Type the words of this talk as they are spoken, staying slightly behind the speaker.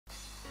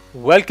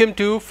Welcome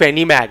to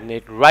Fanny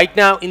Magnet. Right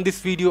now in this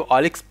video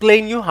I'll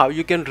explain you how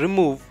you can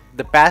remove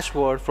the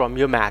password from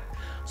your Mac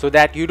so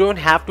that you don't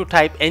have to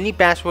type any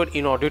password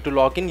in order to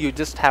log in. You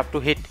just have to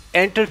hit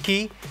enter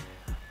key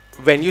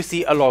when you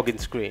see a login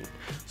screen.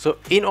 So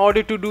in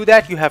order to do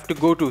that, you have to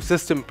go to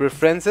System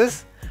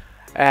Preferences,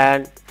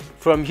 and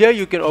from here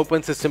you can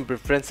open System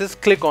Preferences,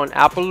 click on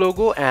Apple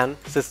logo and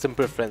System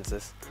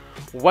Preferences.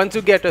 Once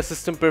you get a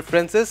System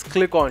Preferences,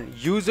 click on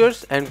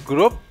Users and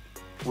Group,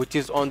 which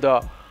is on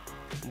the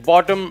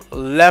bottom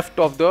left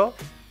of the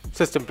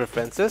System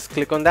Preferences.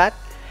 Click on that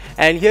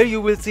and here you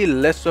will see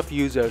list of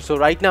users. So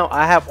right now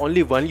I have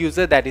only one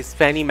user, that is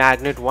Fanny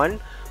Magnet 1.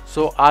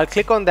 So I'll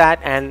click on that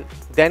and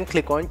then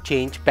click on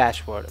change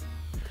password.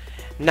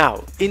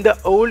 Now in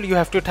the old, you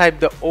have to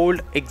type the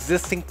old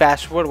existing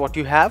password what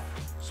you have.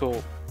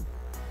 So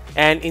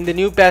and in the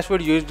new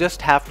password you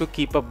just have to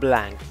keep a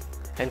blank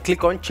and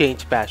click on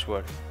change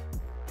password.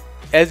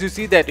 As you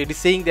see that it is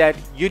saying that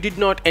you did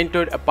not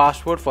enter a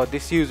password for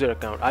this user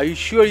account. Are you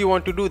sure you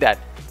want to do that?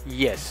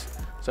 Yes.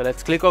 So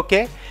let's click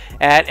OK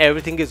and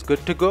everything is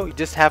good to go. You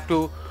just have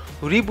to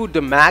reboot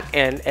the Mac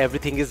and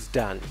everything is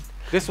done.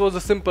 This was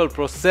a simple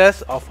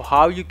process of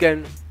how you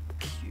can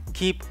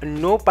keep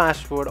no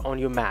password on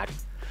your Mac.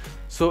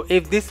 So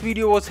if this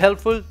video was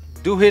helpful,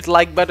 do hit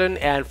like button,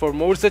 and for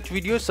more such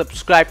videos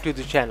subscribe to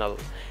the channel.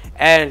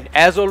 And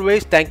as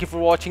always, thank you for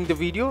watching the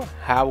video.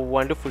 Have a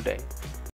wonderful day.